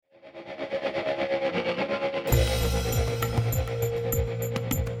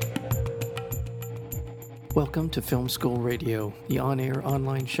Welcome to Film School Radio, the on-air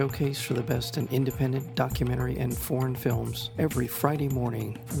online showcase for the best in independent documentary and foreign films, every Friday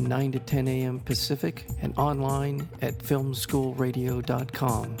morning from 9 to 10 a.m. Pacific and online at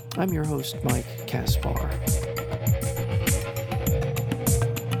filmschoolradio.com. I'm your host, Mike Kaspar.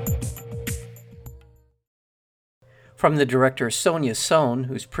 From the director Sonia Sohn,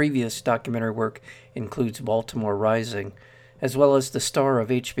 whose previous documentary work includes Baltimore Rising, as well as the star of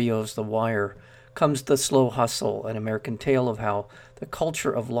HBO's The Wire, comes The Slow Hustle, an American tale of how the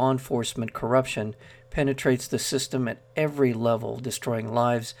culture of law enforcement corruption penetrates the system at every level, destroying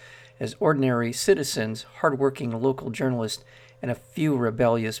lives as ordinary citizens, hardworking local journalists, and a few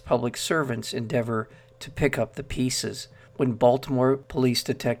rebellious public servants endeavor to pick up the pieces. When Baltimore police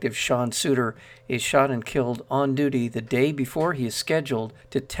detective Sean Suiter is shot and killed on duty the day before he is scheduled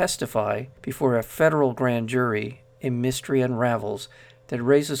to testify before a federal grand jury, a mystery unravels that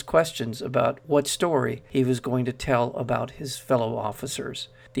raises questions about what story he was going to tell about his fellow officers.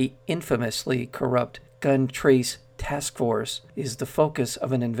 The infamously corrupt Gun Trace Task Force is the focus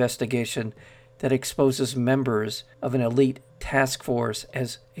of an investigation that exposes members of an elite task force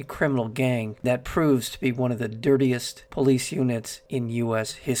as a criminal gang that proves to be one of the dirtiest police units in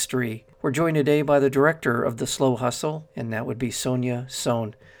U.S. history. We're joined today by the director of The Slow Hustle, and that would be Sonia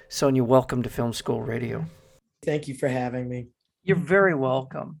Sohn. Sonia, welcome to Film School Radio. Thank you for having me. You're very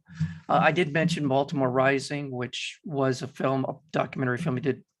welcome. I did mention Baltimore Rising, which was a documentary film you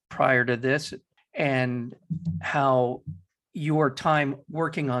did prior to this, and how your time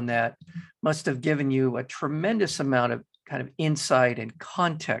working on that must have given you a tremendous amount of kind of insight and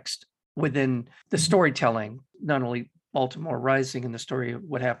context within the storytelling, not only Baltimore Rising and the story of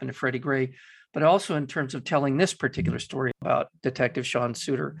what happened to Freddie Gray, but also in terms of telling this particular story about Detective Sean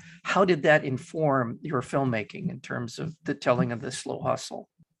Suiter. How did that inform your filmmaking in terms of the telling of The Slow Hustle?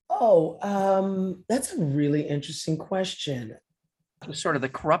 That's a really interesting question. Sort of the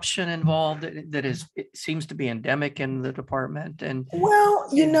corruption involved it seems to be endemic in the department, and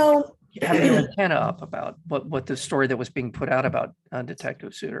having your antenna up about what the story that was being put out about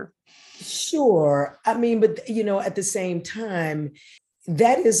Detective Suiter. Sure. I mean, but at the same time,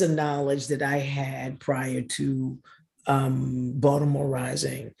 that is a knowledge that I had prior to Baltimore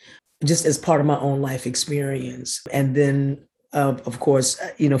Rising, just as part of my own life experience. And then, of course,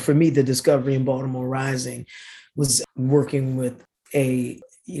 for me, the discovery in Baltimore Rising was working with a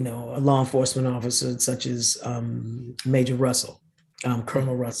law enforcement officer such as Major Russell.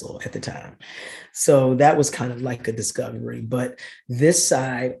 Colonel Russell at the time. So that was kind of like a discovery. But this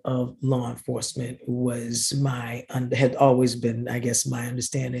side of law enforcement had always been, I guess, my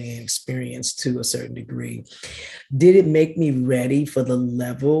understanding and experience to a certain degree. Did it make me ready for the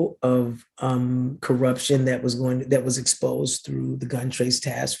level of corruption that was exposed through the Gun Trace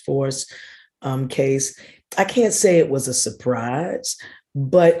Task Force case? I can't say it was a surprise,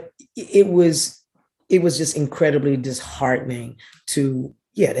 but it was just incredibly disheartening to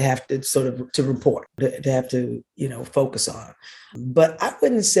have to to report, to have to, focus on. But I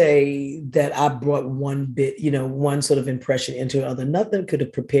wouldn't say that I brought one sort of impression into other. Nothing could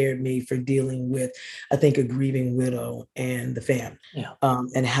have prepared me for dealing with, I think, a grieving widow and the family,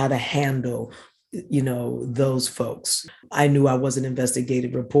 and how to handle those folks. I knew I was an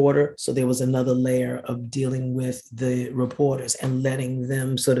investigative reporter, so there was another layer of dealing with the reporters and letting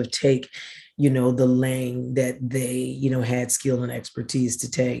them sort of take the lane that they, had skill and expertise to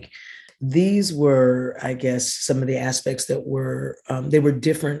take. These were, I guess, some of the aspects that were, they were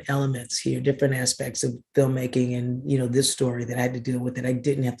different elements here, different aspects of filmmaking and, this story that I had to deal with that I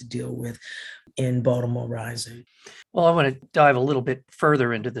didn't have to deal with in Baltimore Rising. Well, I want to dive a little bit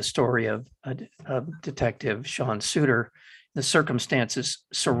further into the story of Detective Sean Suiter, the circumstances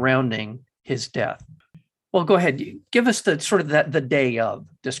surrounding his death. Well, go ahead. Give us the sort of the day of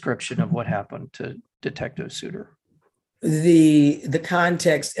description of what happened to Detective Suiter. The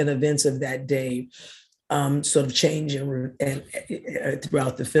context and events of that day sort of change and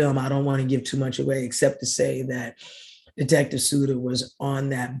throughout the film. I don't want to give too much away, except to say that Detective Suiter was on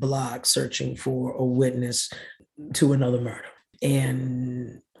that block searching for a witness to another murder.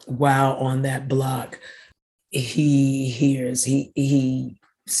 And while on that block, he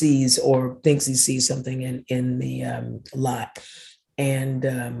sees or thinks he sees something in the lot,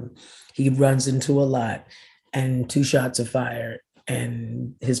 and he runs into a lot, and 2 shots are fired,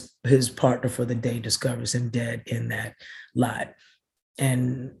 and his partner for the day discovers him dead in that lot,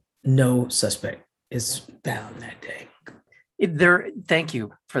 and no suspect is found that day. Thank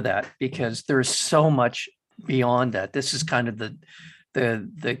you for that, because there's so much beyond that. This is kind of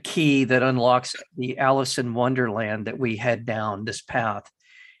the key that unlocks the Alice in Wonderland that we head down this path.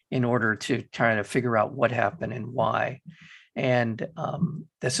 in order to try to figure out what happened and why. And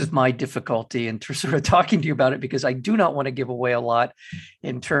this is my difficulty in sort of talking to you about it, because I do not want to give away a lot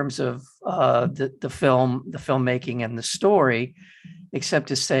in terms of the filmmaking and the story, except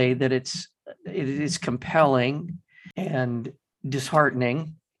to say that it is compelling and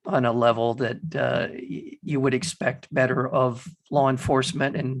disheartening on a level that you would expect better of law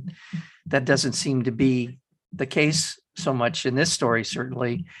enforcement. And that doesn't seem to be the case so much in this story,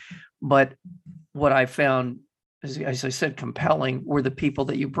 certainly. But what I found, as I said, compelling were the people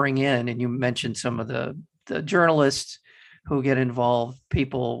that you bring in. And you mentioned some of the journalists who get involved,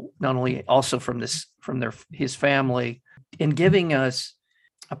 people not only also from his family, in giving us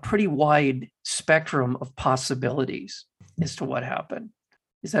a pretty wide spectrum of possibilities as to what happened.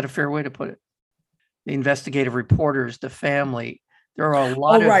 Is that a fair way to put it? The investigative reporters, the family, there are a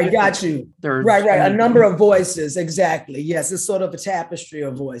lot of. Oh, right. Got you. Right. A number of voices. Exactly. Yes. It's sort of a tapestry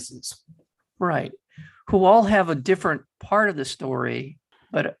of voices. Right. Who all have a different part of the story,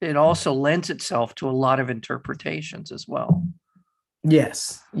 but it also lends itself to a lot of interpretations as well.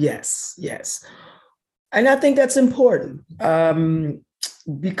 Yes. And I think that's important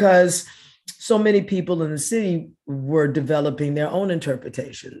because so many people in the city were developing their own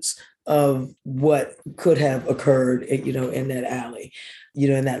interpretations of what could have occurred, in that alley,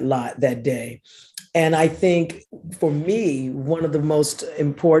 in that lot that day. And I think for me, one of the most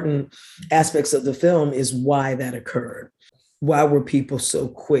important aspects of the film is why that occurred. Why were people so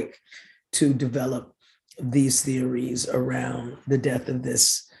quick to develop these theories around the death of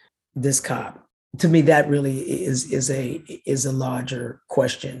this cop? To me, that really is a larger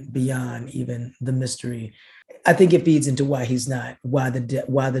question beyond even the mystery. I think it feeds into why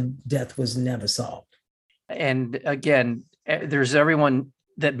the death was never solved. And again, there's everyone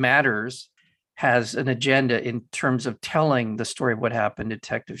that matters has an agenda in terms of telling the story of what happened.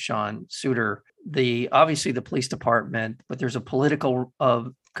 Detective Sean Suiter, obviously the police department, but there's a political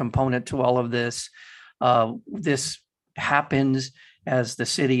component to all of this. This happens as the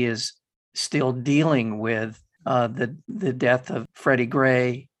city is still dealing with the death of Freddie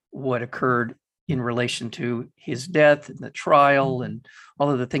Gray, what occurred in relation to his death and the trial and all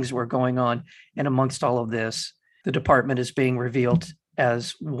of the things that were going on. And amongst all of this, the department is being revealed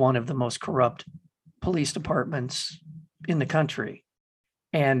as one of the most corrupt police departments in the country.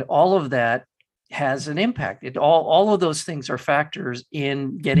 And all of that has an impact. All of those things are factors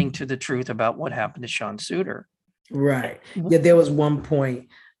in getting to the truth about what happened to Sean Suiter. Right. Yeah, there was one point,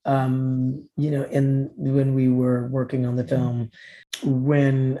 when we were working on the film,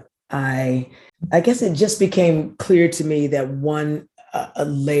 when I guess it just became clear to me that a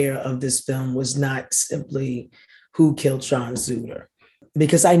layer of this film was not simply who killed Sean Suiter,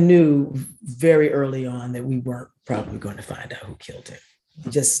 because I knew very early on that we weren't probably going to find out who killed him.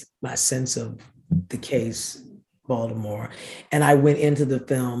 Just my sense of the case, Baltimore. And I went into the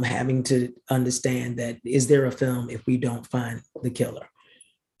film having to understand that, is there a film if we don't find the killer?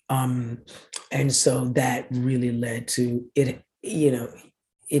 And so that really led to it,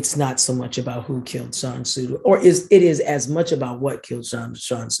 it's not so much about who killed Sean Suiter, it is as much about what killed Sean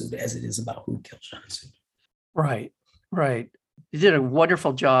Suiter as it is about who killed Sean Suiter. Right. You did a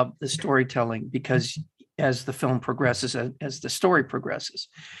wonderful job, the storytelling, because as the film progresses, as the story progresses,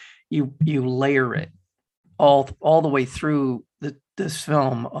 you layer it all the way through this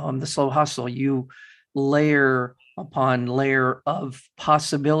film, The Slow Hustle. You layer upon layer of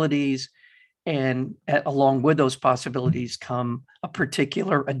possibilities, and along with those possibilities come a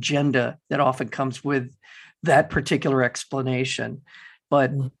particular agenda that often comes with that particular explanation.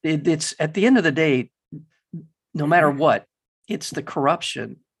 But it's at the end of the day, no matter what, it's the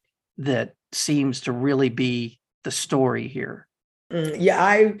corruption that seems to really be the story here. Yeah,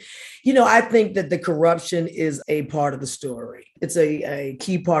 I think that the corruption is a part of the story. It's a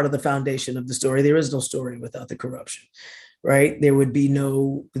key part of the foundation of the story. There is no story without the corruption, right? There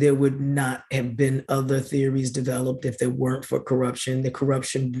would not have been other theories developed if there weren't for corruption. The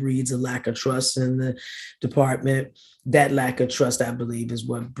corruption breeds a lack of trust in the department. That lack of trust, I believe, is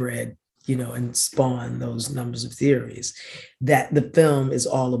what bred, and spawned those numbers of theories. That the film is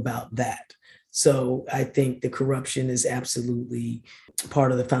all about that. So I think the corruption is absolutely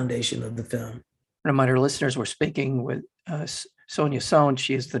part of the foundation of the film. Remind our listeners, we're speaking with Sonia Sohn.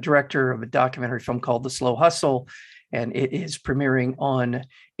 She is the director of a documentary film called The Slow Hustle, and it is premiering on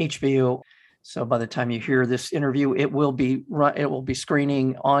HBO. So by the time you hear this interview, it will be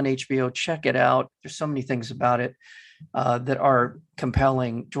screening on HBO. Check it out. There's so many things about it that are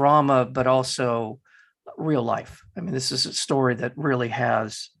compelling drama, but also real life. I mean, this is a story that really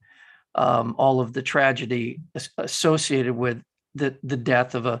has all of the tragedy associated with the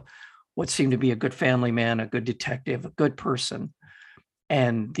death of what seemed to be a good family man, a good detective, a good person,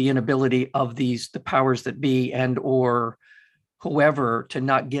 and the inability of the powers that be and or whoever to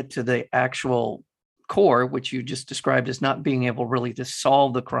not get to the actual core, which you just described as not being able really to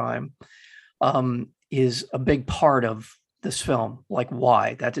solve the crime, is a big part of this film. Like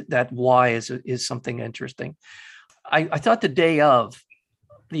why that why is something interesting. I thought the day of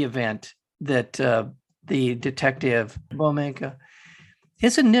the event that the detective Bomenka,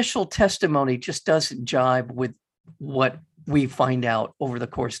 his initial testimony just doesn't jibe with what we find out over the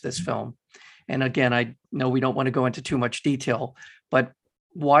course of this film. And again, I know we don't want to go into too much detail, but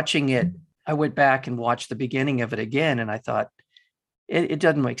watching it, I went back and watched the beginning of it again, and I thought, it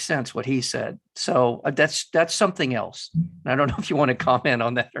doesn't make sense what he said. So that's something else. And I don't know if you want to comment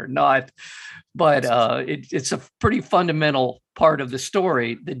on that or not, but it's a pretty fundamental part of the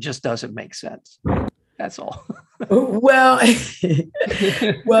story that just doesn't make sense. That's all. Well,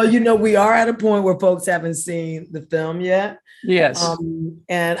 we are at a point where folks haven't seen the film yet. Yes.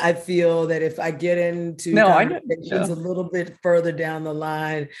 And I feel that if I get into conversations a little bit further down the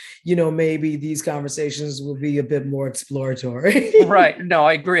line, maybe these conversations will be a bit more exploratory. Right. No,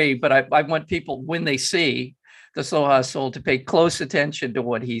 I agree. But I want people, when they see The Slow Hustle, to pay close attention to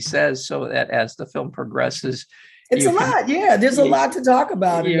what he says, so that as the film progresses, it's a lot. Yeah, there's a lot to talk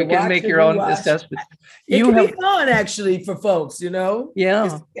about. You can make your own assessment. It can be fun, actually, for folks,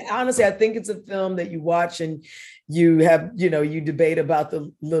 Yeah. Honestly, I think it's a film that you watch and you have, you debate about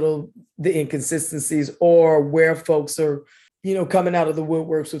the inconsistencies or where folks are, coming out of the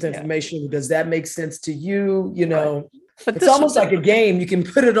woodworks with information. Does that make sense to you? Right. But it's almost like a game. You can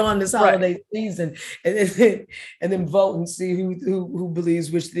put it on this holiday season and then vote and see who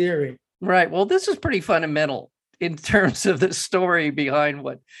believes which theory. Right. Well, this is pretty fundamental in terms of the story behind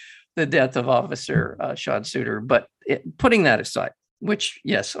what the death of Officer Sean Suiter. But putting that aside, which,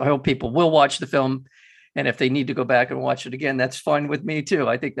 yes, I hope people will watch the film. And if they need to go back and watch it again, that's fine with me too.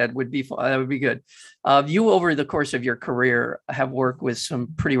 I think that would be fun. That would be good. You, over the course of your career, have worked with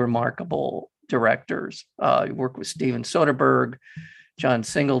some pretty remarkable directors. You worked with Steven Soderbergh, John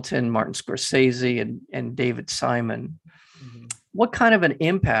Singleton, Martin Scorsese, and David Simon. Mm-hmm. What kind of an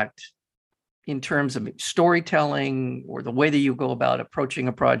impact in terms of storytelling or the way that you go about approaching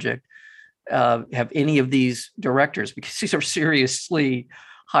a project have any of these directors, because these are seriously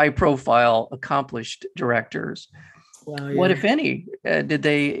high profile, accomplished directors? Well, yeah. What, if any, how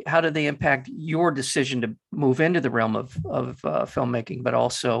did they impact your decision to move into the realm of filmmaking, but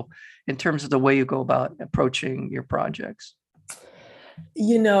also in terms of the way you go about approaching your projects?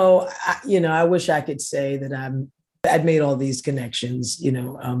 I wish I could say that I'd made all these connections,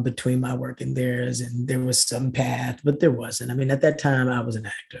 between my work and theirs, and there was some path, but there wasn't. I mean, at that time I was an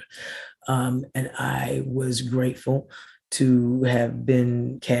actor, and I was grateful to have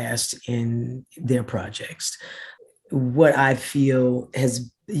been cast in their projects. What I feel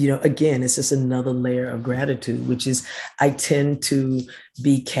has, again, it's just another layer of gratitude, which is I tend to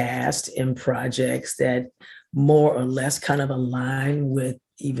be cast in projects that more or less kind of align with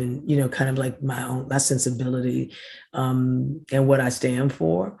even, kind of like my sensibility and what I stand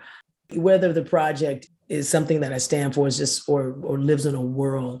for. Whether the project is something that I stand for is just or lives in a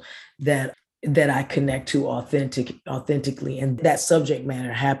world that I connect to authentically. And that subject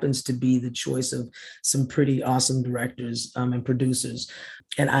matter happens to be the choice of some pretty awesome directors and producers.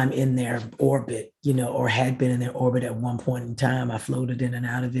 And I'm in their orbit, or had been in their orbit at one point in time. I floated in and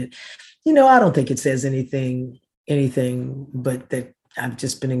out of it. I don't think it says anything but that I've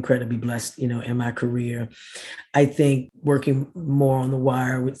just been incredibly blessed, in my career. I think working more on The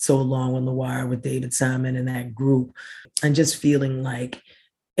Wire with David Simon and that group, and just feeling like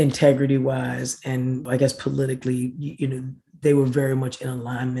integrity-wise and I guess politically, they were very much in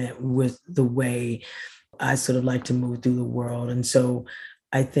alignment with the way I sort of like to move through the world. And so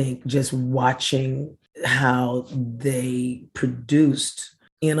I think just watching how they produced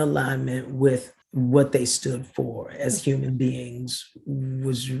in alignment with what they stood for as human beings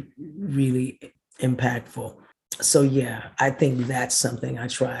was really impactful. So yeah, I think that's something I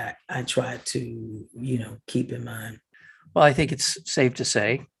try to, keep in mind. Well, I think it's safe to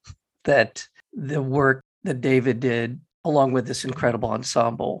say that the work that David did, along with this incredible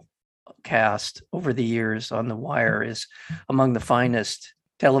ensemble cast over the years on The Wire, is among the finest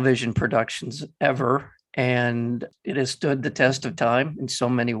television productions ever. And it has stood the test of time in so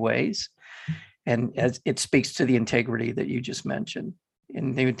many ways. And as it speaks to the integrity that you just mentioned,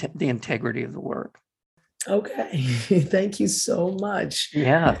 and the integrity of the work. Okay. Thank you so much.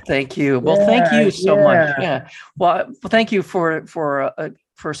 Yeah. Thank you. Well, thank you so much. Yeah. Well, thank you for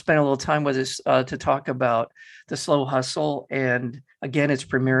for spending a little time with us to talk about The Slow Hustle. And again, it's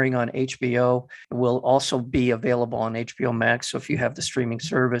premiering on HBO. It will also be available on HBO Max. So if you have the streaming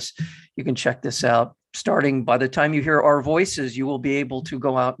service, you can check this out. Starting by the time you hear our voices, you will be able to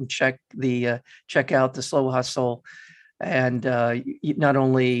go out and check out The Slow Hustle. And not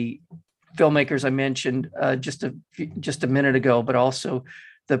only filmmakers I mentioned just a minute ago, but also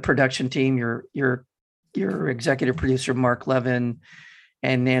the production team, your executive producer Mark Levin,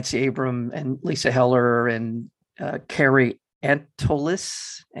 and Nancy Abram, and Lisa Heller, and Carrie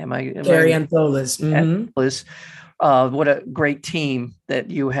Antolis. Carrie Antolis. Mm-hmm. Antolis. What a great team that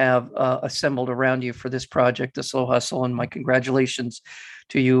you have assembled around you for this project, The Slow Hustle, and my congratulations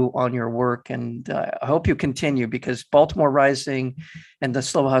to you on your work. And I hope you continue, because Baltimore Rising and The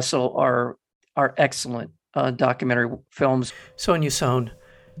Slow Hustle are excellent documentary films. Sonia Sohn,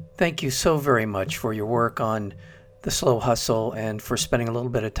 thank you so very much for your work on The Slow Hustle and for spending a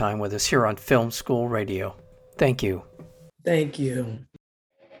little bit of time with us here on Film School Radio. Thank you. Thank you.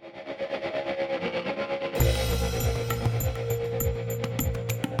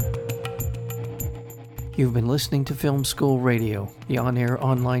 You've been listening to Film School Radio, the on-air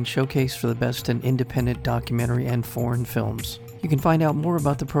online showcase for the best in independent documentary and foreign films. You can find out more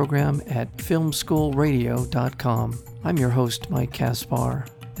about the program at filmschoolradio.com. I'm your host, Mike Kaspar.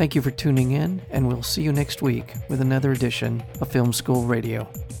 Thank you for tuning in, and we'll see you next week with another edition of Film School Radio.